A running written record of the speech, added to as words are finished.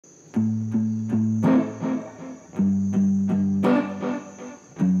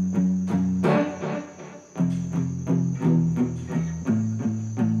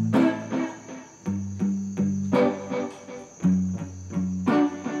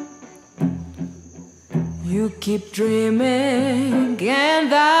You keep dreaming and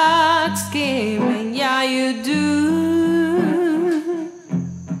that scheming, yeah you do.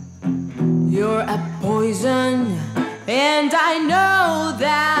 You're a poison and I know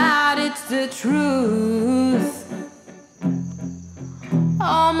that it's the truth.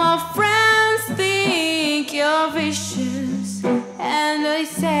 All my friends think you're vicious and they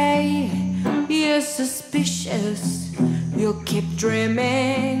say you're suspicious. You keep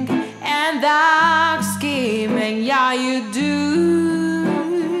dreaming and that scheming, yeah you do.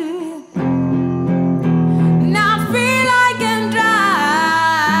 Now I feel like I'm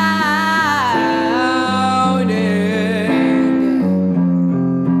drowning.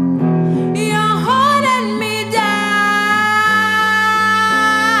 You're holding me down.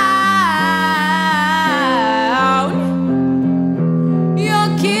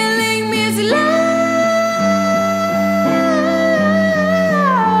 You're killing me slowly.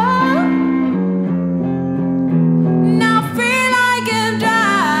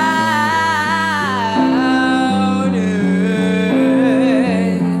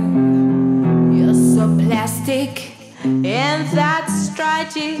 And that's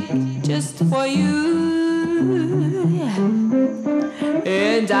tragic just for you.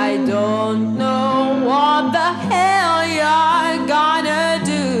 And I don't know what the hell you're gonna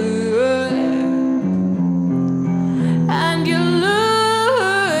do. And your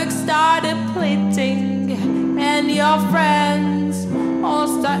look started pleading, and your friends all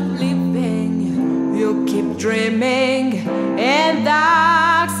start leaving. You keep dreaming and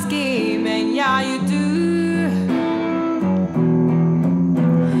that's scheming, yeah you do.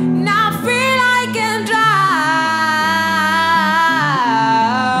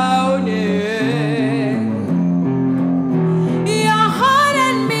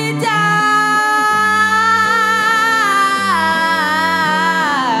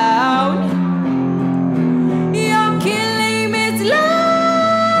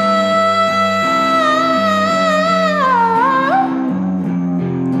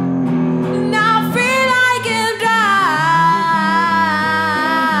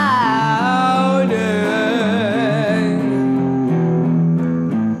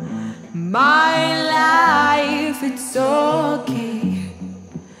 It's okay,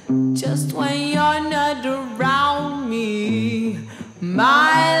 just when you're not around me.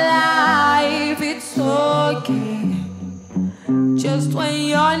 My life, it's okay, just when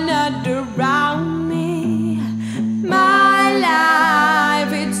you're not around me.